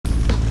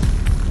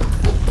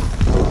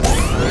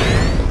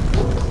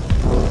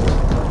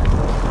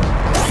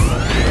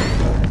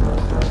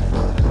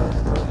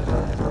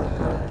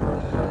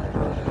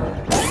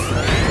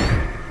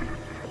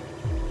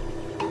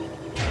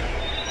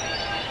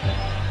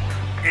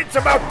It's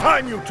about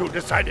time you two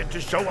decided to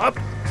show up.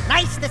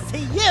 Nice to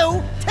see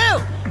you,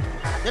 too.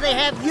 Do they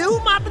have you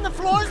mopping the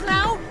floors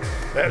now?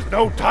 There's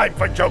no time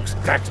for jokes,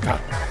 Daxter.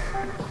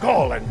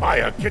 Gaul and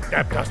Maya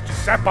kidnapped us to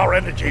sap our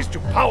energies to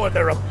power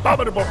their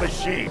abominable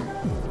machine.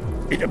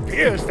 It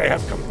appears they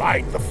have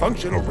combined the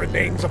functional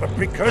remains of a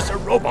Precursor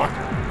robot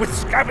with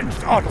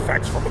scavenged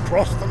artifacts from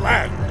across the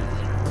land.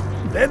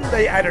 Then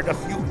they added a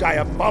few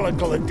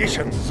diabolical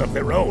additions of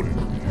their own,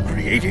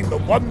 creating the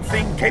one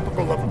thing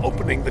capable of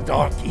opening the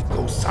dark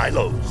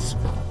eco-silos.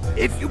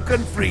 If you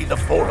can free the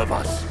four of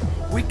us,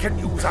 we can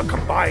use our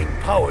combined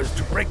powers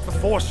to break the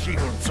force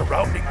shield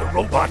surrounding the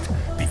robot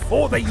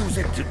before they use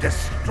it to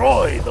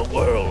destroy the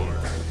world.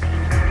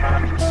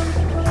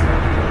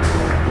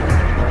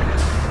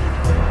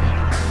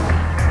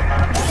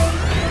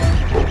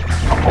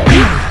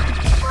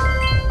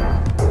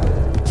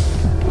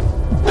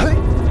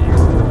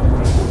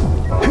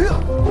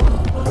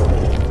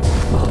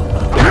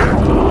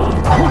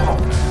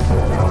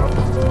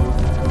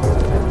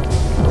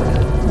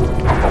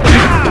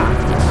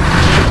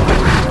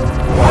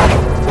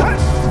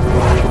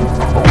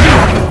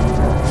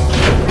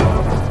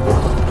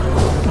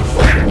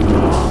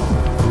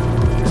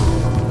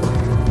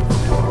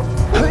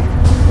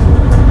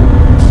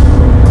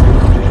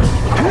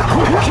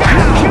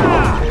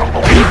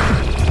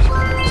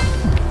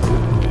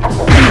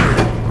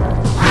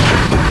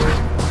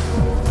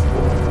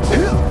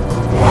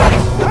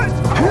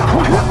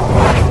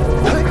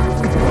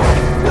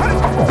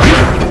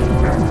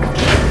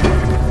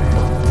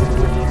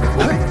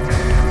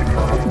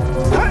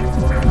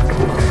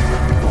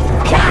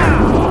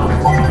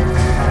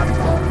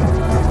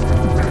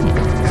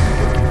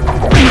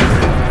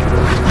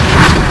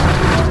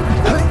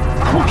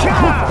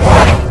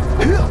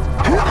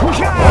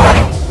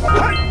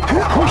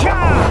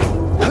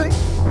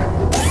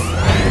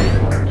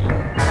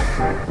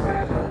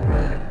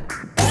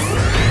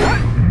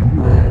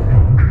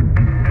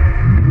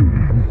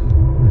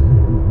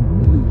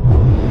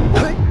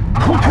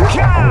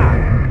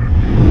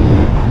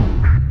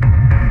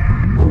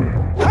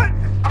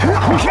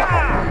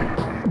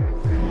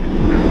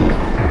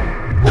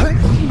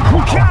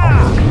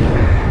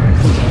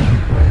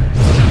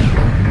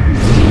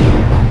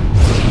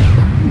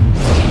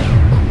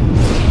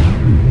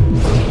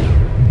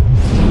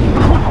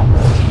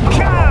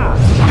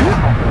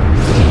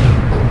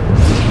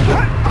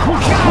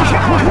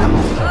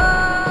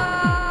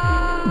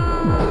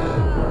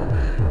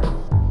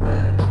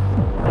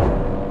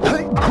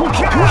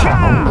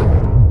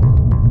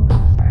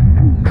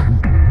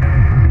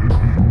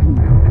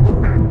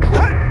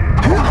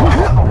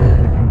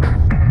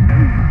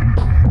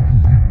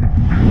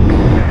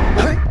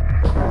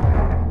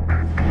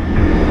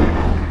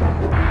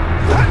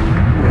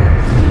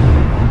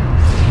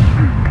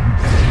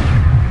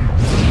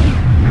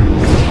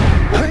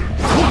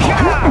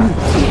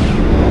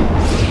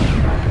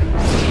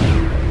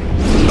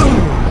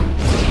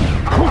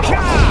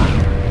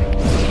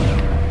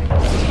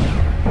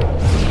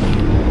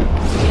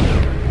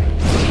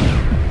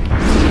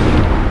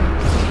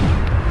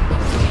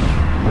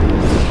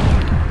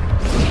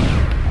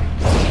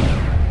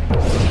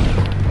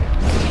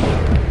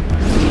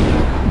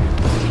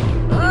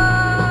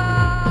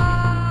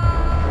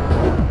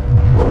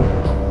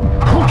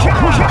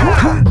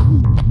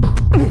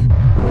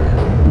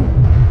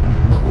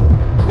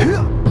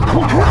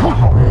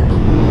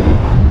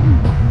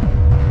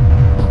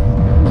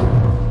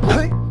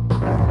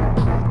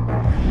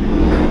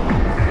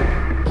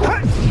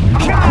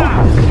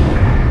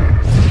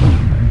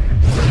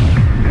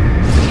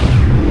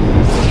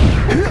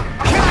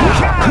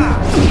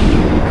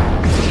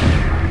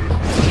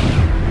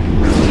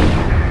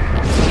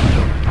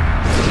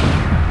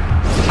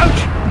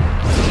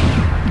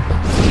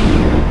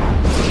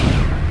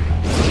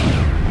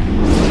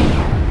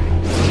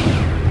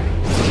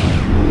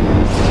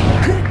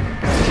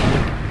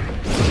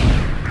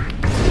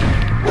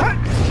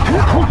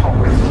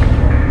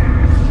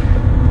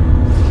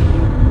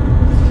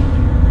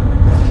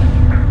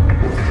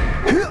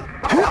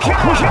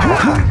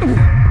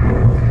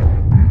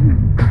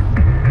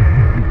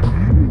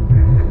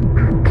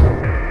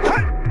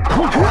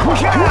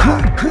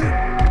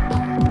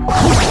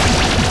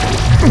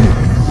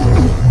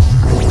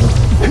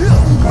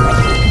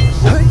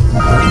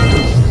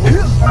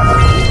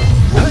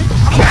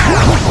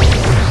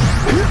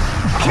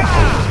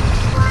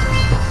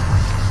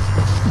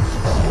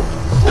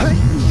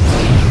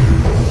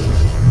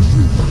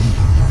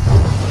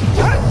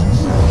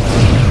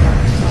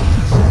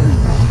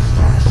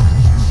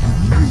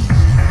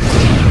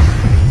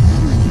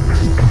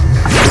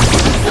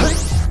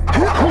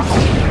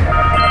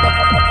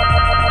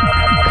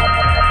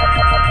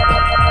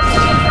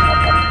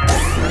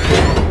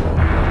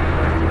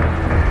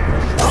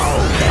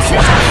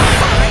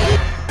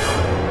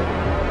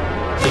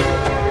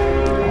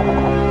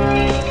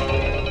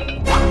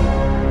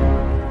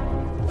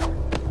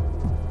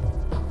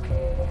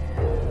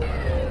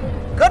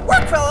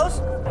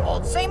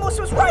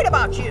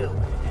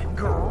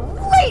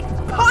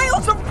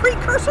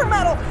 Precursor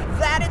metal,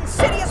 that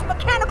insidious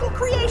mechanical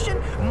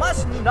creation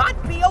must not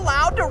be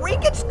allowed to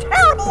wreak its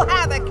terrible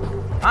havoc.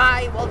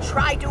 I will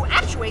try to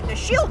actuate the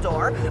shield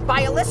door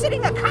by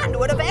eliciting a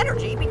conduit of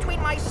energy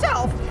between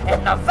myself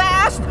and the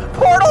vast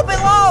portal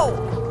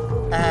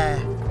below.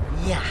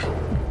 Yeah.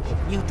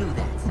 You do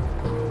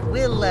that.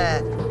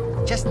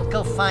 We'll, just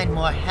go find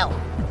more help.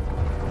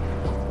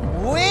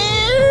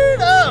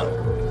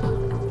 Weirdo!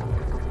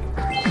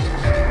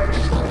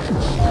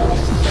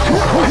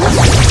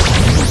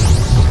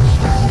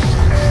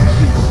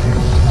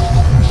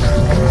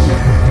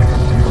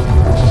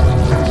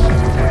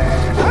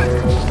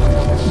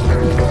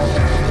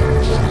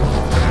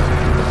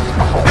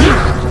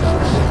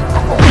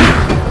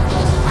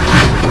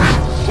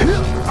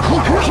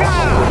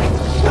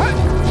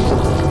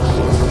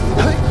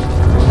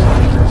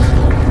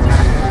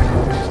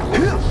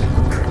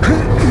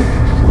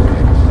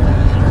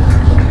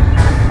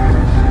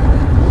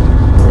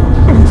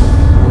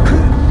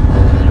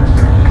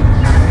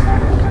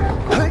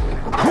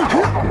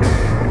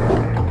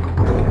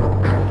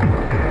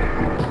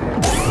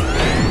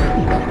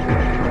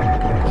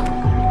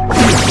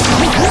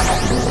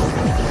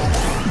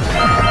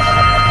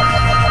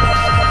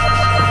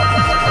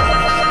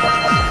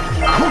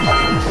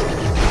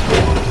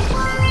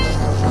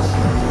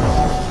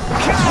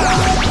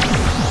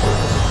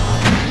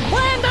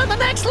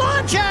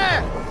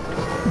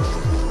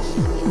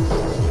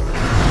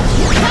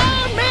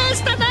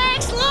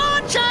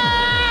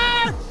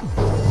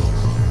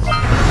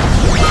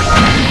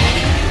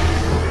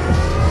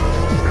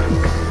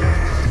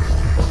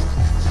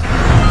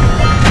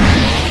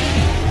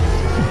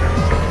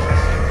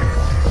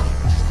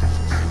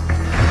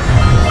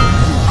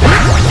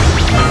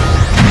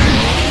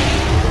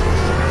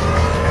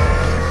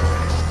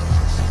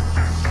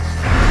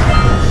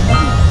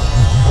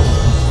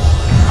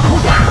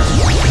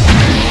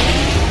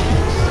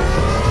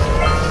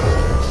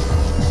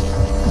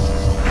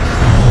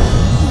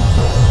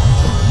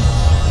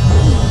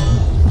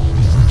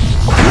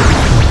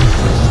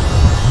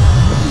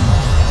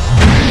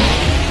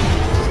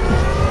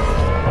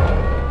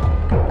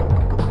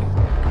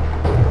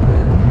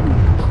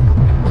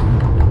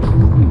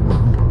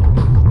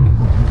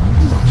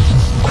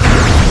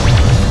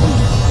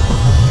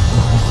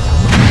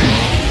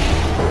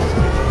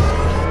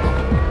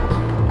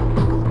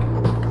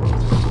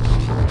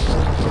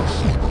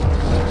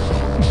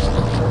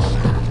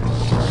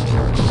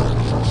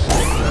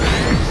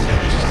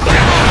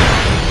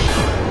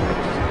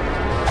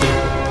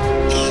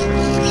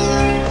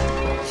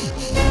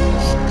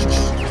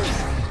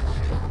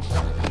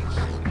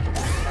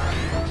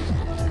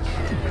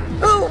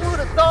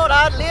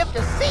 I'd live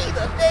to see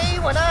the day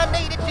when I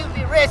needed to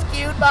be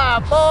rescued by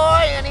a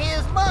boy and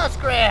his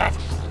muskrat.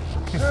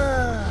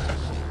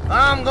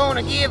 I'm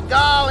gonna give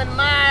Gall and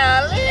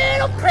Maya a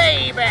little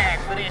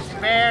payback for this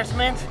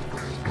embarrassment.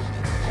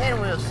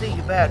 Then we'll see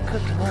about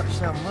cooking up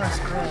some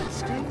muskrat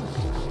stew.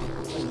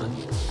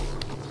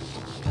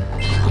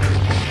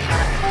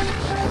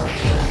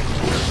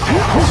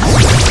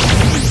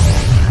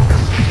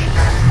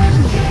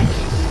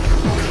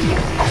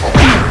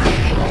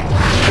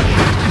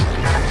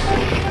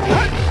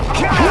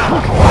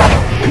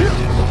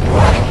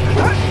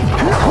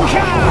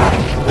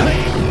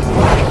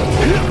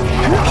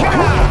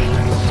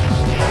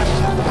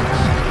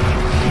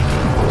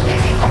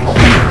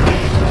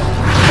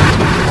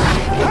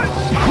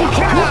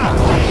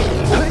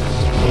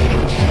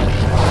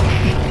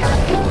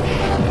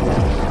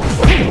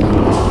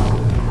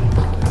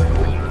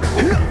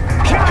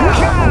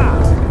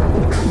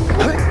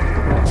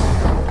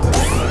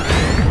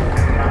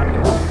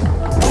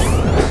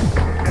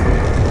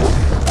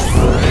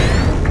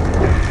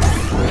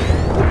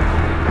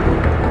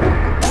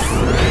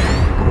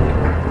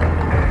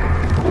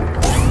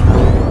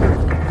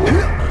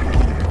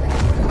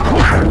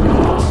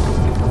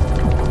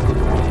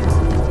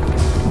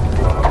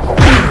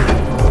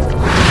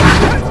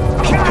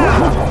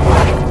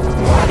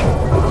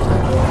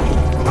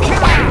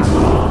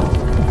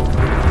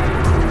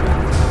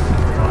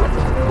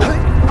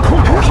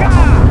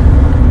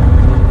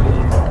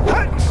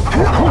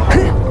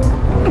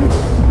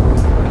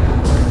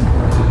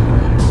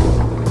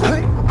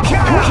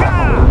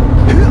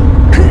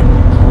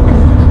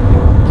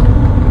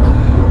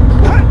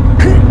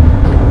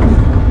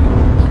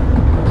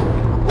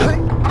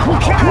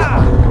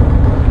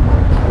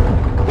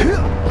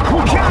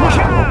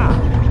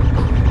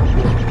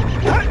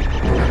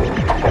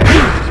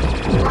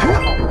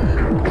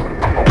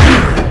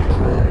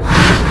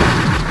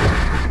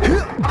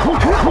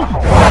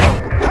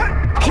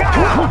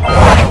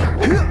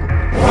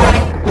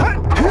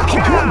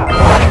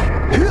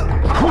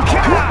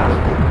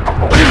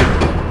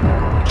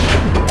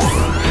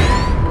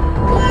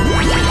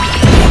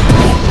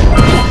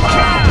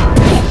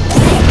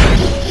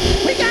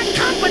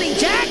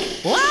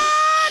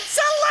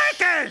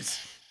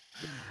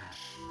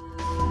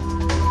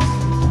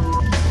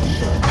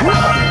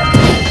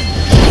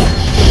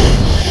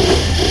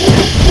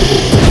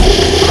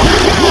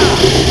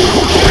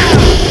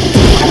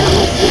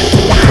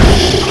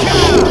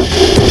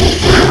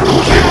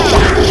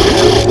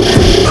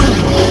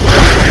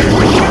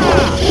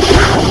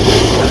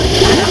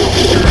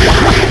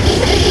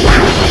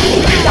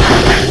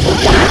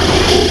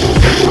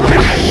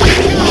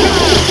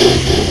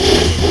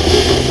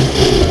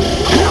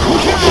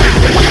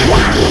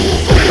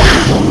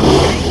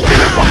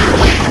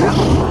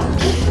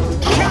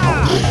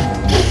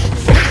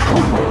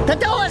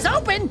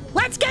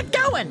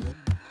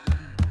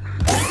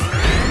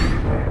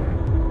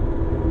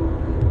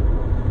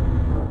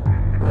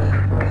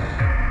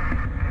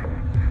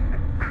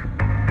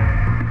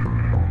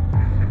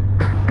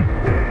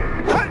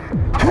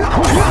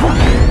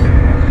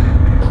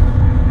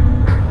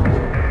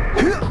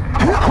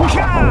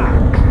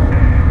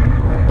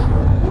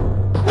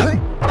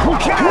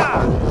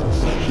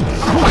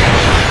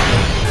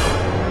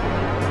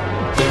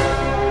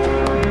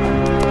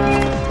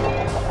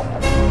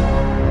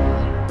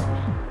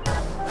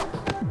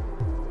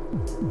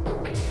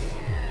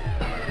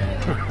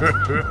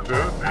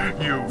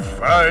 You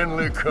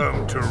finally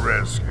come to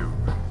rescue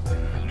me.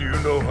 Do you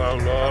know how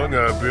long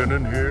I've been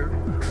in here?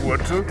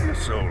 What took you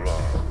so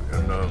long?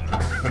 And,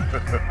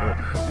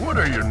 what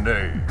are your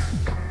names?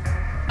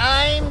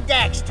 I'm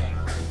Daxter.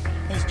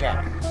 He's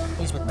Jak.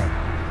 He's with me.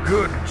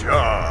 Good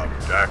job,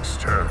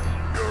 Daxter.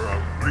 You're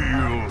a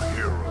real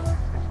hero.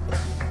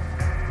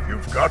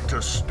 You've got to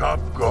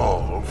stop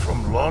Gaul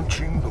from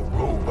launching the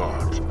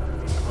robot.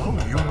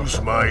 I'll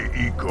use my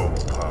eco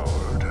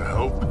power to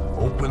help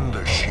open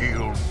the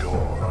shield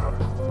door.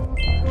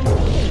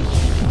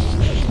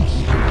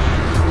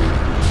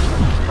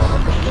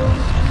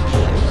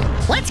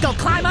 Let's go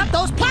climb up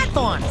those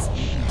platforms!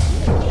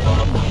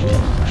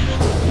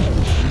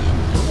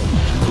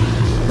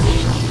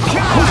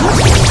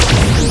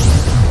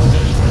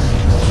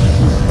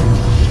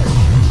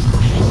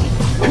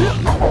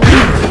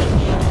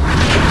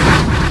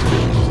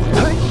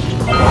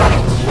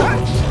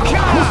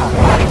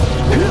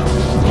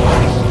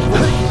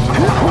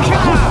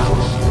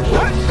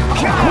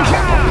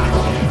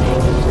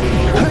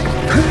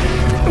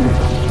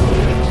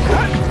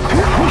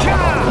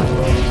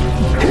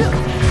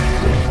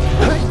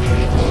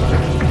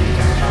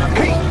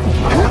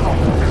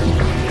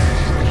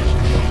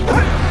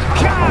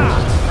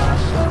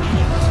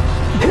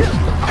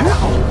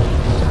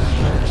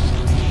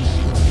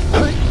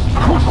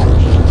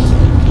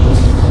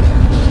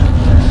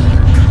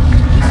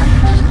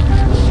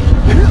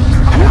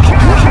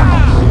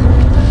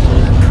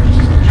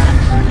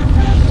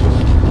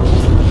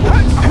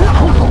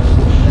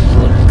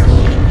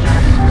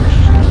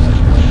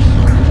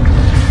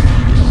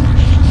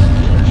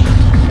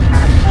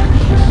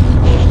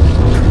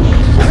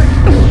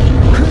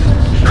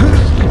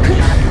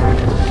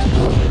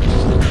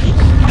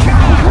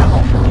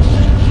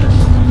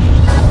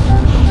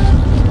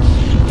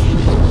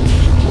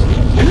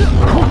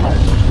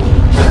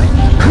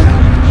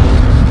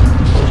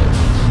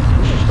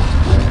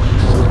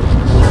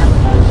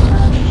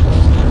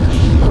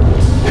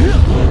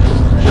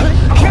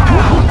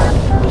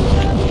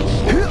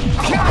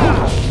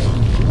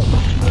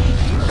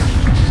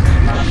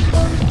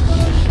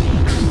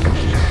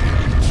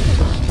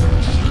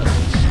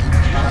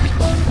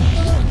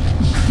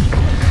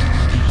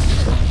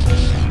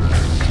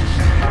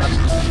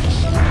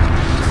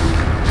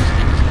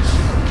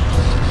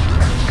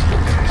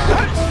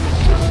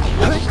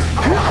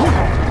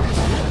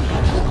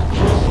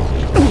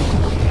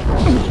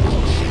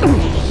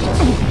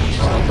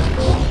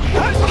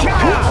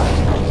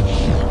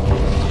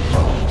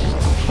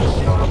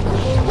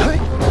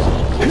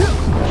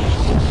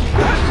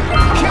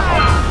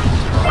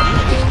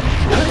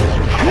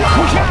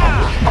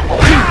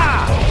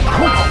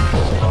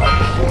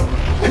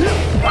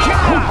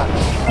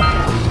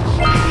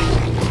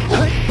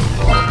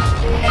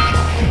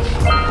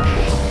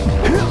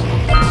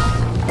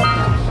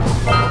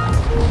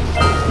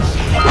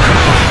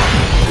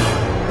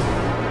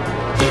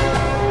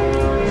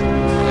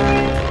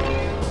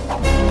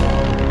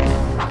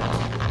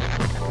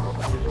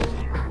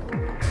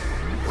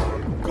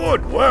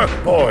 Good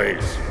work,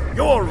 boys.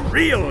 You're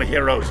real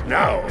heroes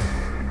now.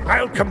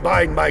 I'll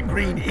combine my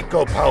green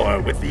eco power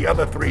with the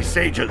other three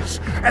sages,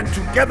 and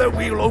together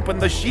we'll open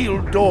the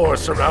shield door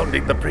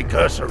surrounding the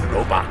Precursor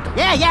robot.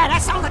 Yeah,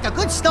 that sounds like a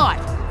good start.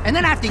 And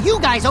then after you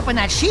guys open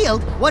that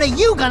shield, what are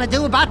you gonna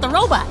do about the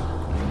robot?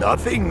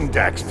 Nothing,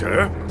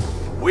 Daxter.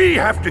 We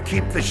have to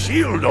keep the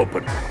shield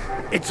open.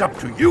 It's up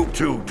to you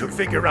two to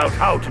figure out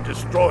how to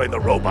destroy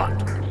the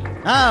robot.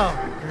 Oh,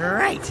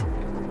 great.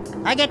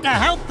 I get to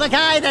help the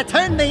guy that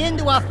turned me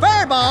into a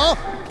furball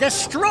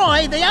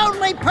destroy the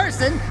only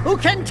person who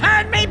can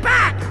turn me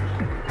back!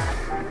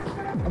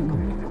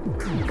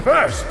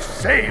 First,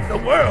 save the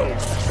world.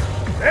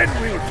 Then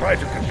we'll try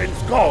to convince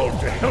Gaul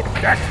to help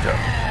Daxter.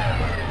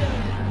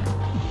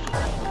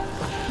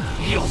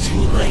 You're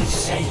too late,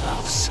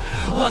 Salos.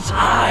 Once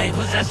I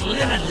possess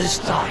limitless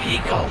dark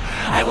eco,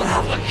 I will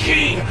have the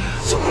key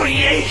to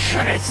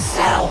creation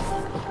itself.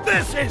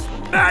 This is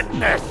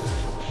madness!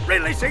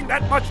 Releasing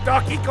that much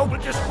dark eco will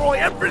destroy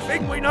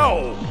everything we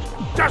know.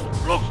 Just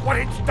look what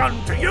it's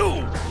done to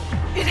you.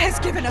 It has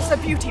given us a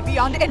beauty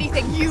beyond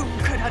anything you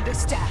could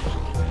understand.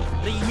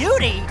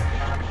 Beauty?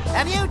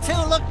 Have you two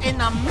looked in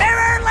the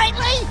mirror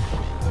lately?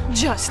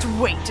 Just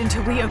wait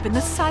until we open the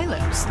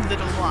silos,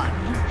 little one.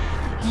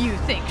 You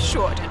think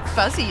short and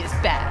fuzzy is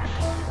bad.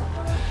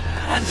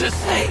 And to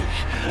think,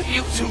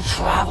 you two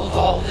traveled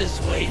all this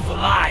way for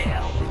my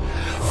help.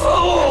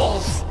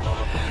 Fools!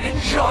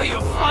 Enjoy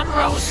your front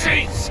row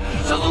seats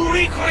to the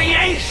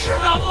recreation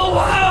of the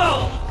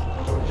world!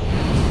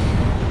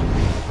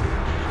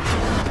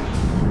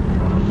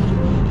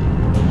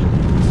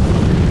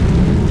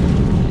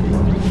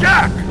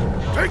 Jak!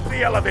 Take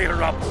the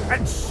elevator up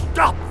and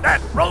stop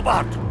that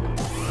robot!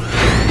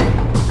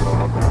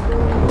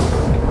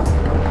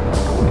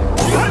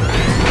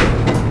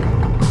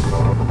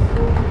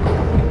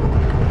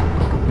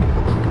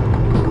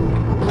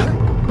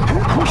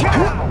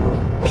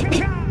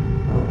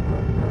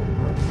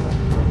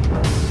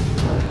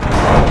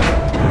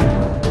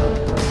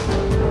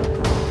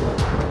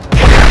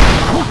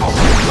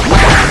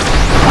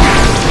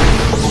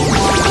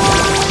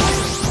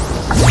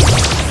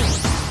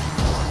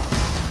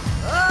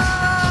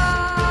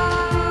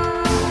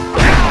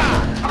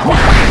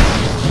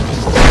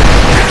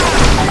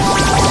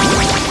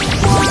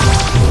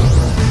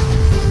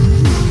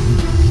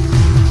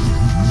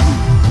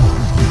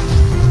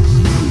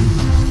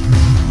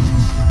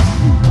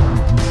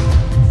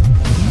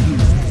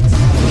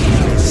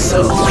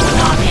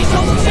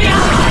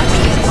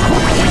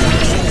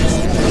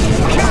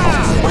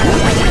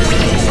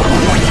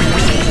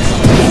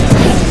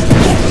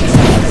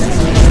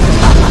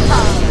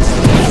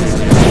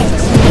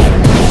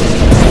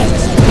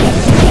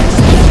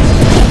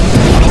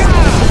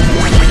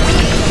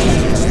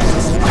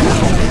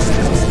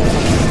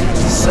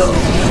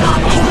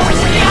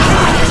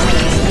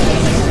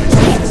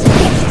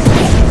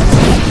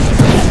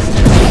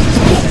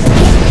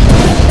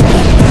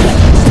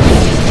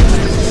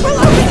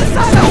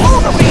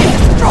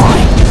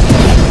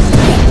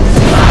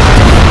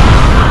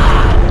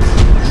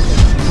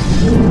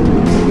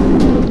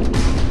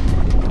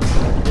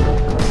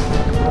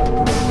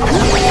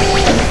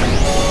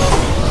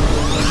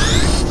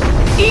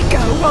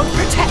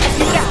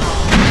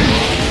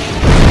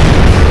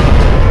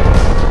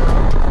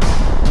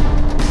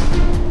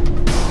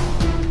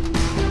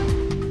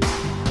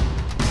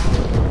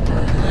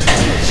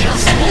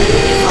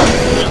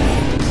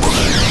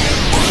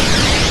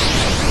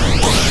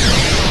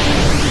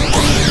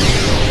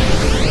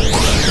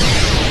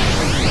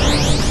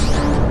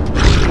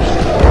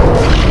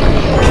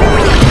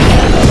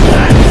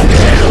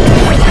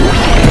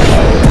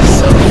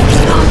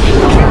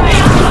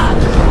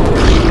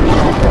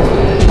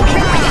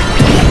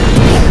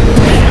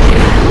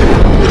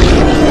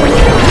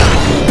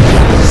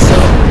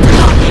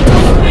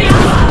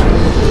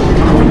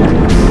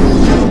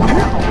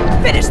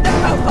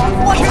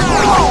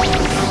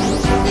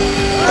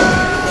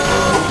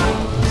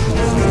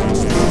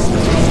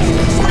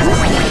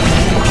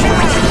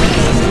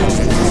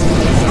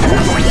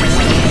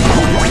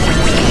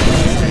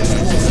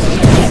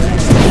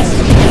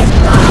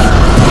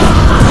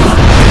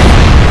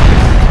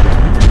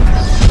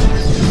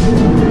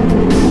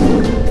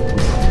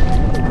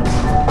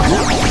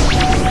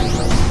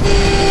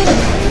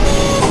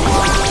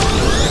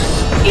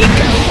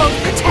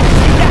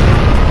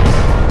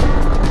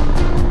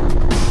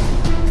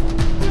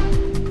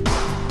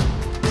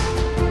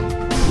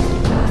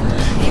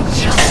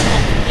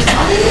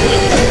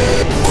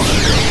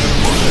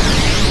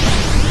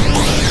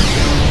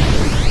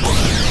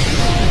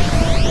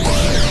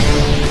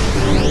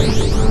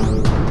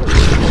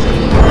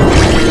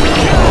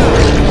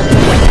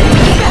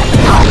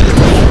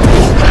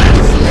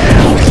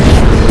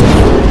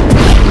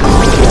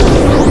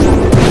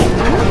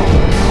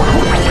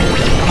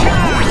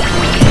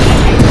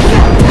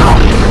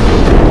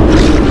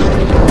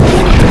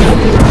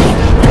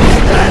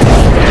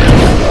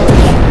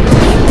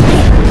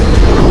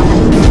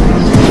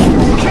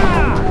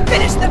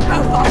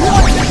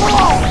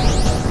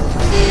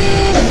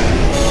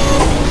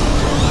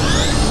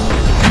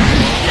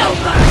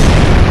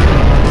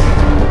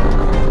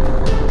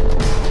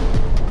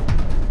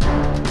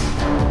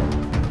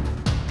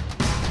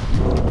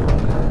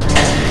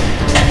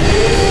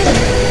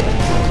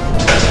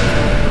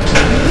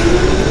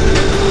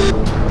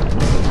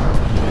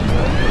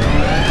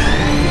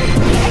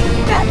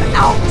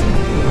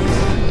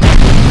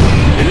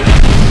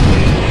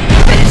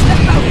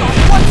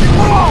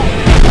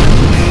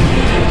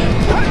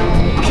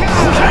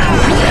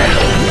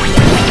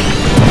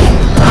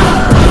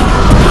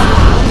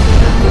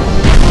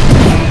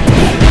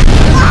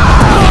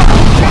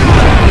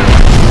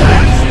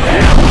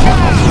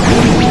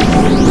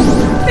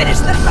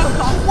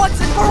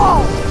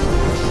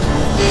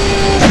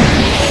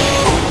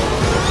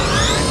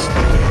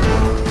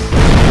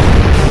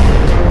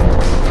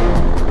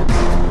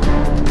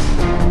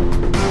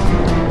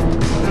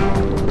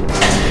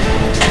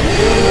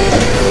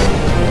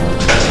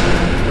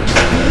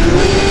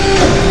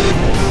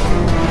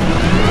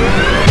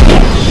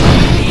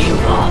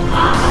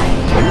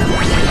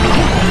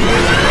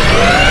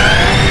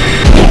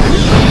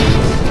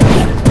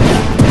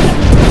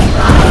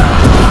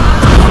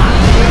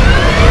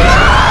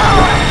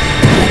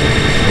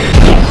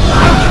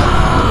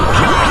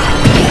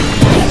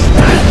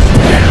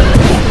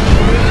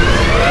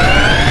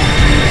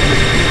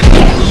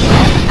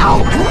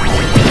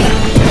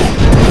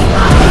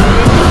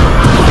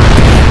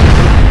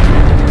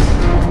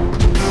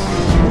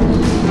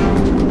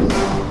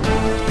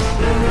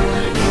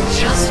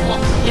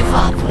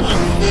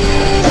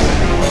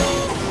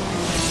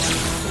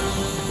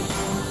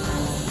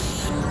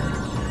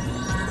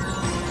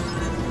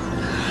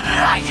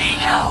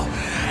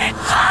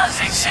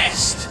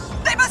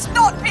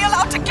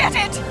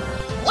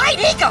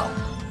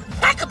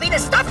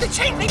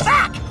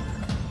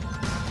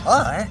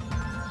 Or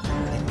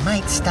it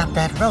might stop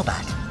that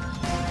robot.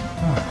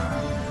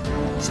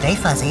 Stay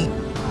fuzzy,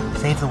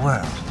 save the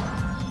world.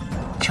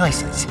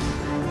 Choices.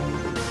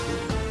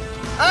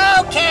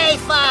 Okay,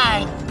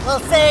 fine. We'll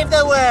save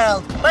the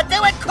world. But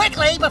do it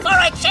quickly before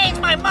I change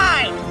my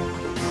mind.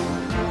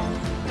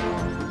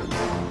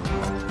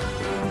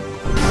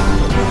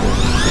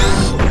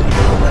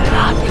 We're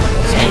not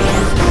gonna take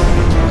it.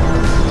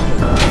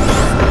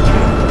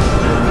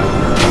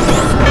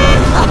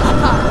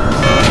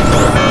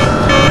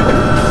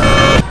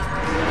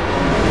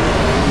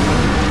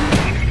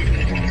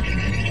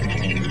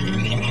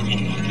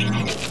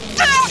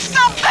 Do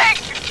something!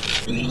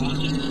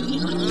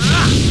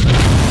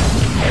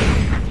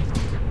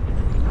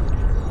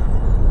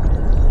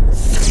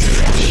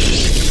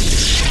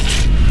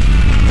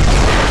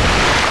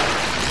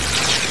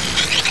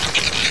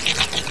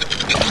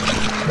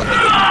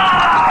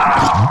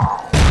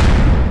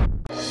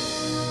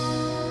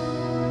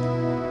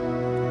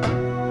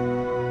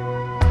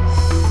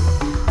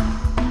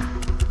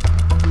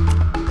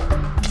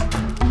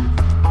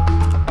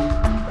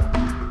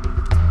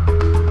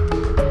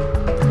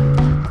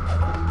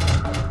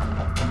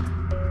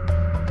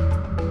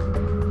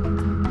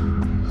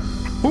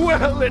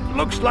 Well, it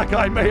looks like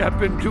I may have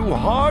been too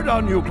hard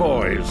on you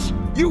boys.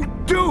 You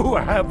do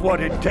have what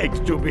it takes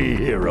to be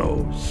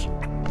heroes.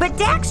 But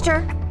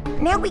Daxter,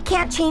 now we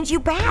can't change you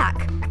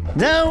back.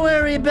 Don't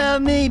worry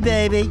about me,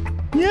 baby.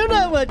 You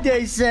know what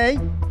they say.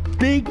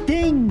 Big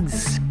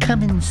things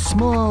come in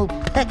small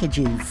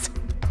packages.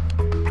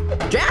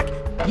 Jack,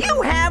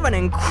 you have an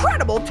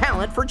incredible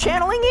talent for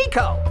channeling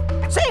Eco.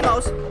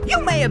 Samos, you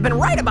may have been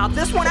right about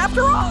this one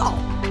after all.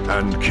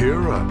 And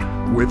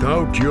Kira,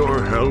 without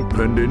your help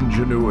and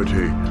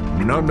ingenuity,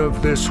 none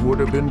of this would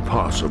have been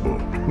possible.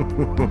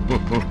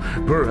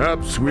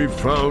 Perhaps we've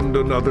found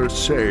another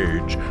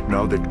sage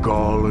now that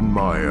Gaul and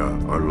Maya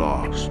are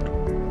lost.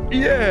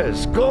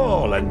 Yes,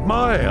 Gaul and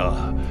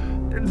Maya.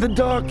 The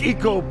Dark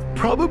Eco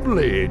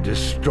probably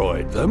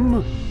destroyed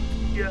them.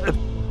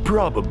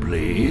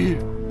 Probably.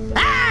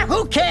 Ah,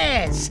 who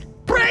cares?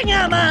 Bring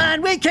 'em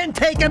on! We can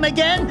take 'em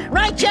again!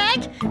 Right,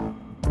 Jack?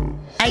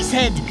 I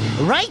said,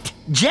 right,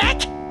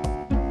 Jack?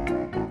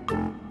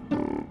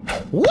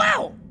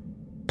 Wow!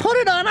 Put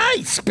it on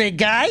ice, big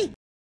guy!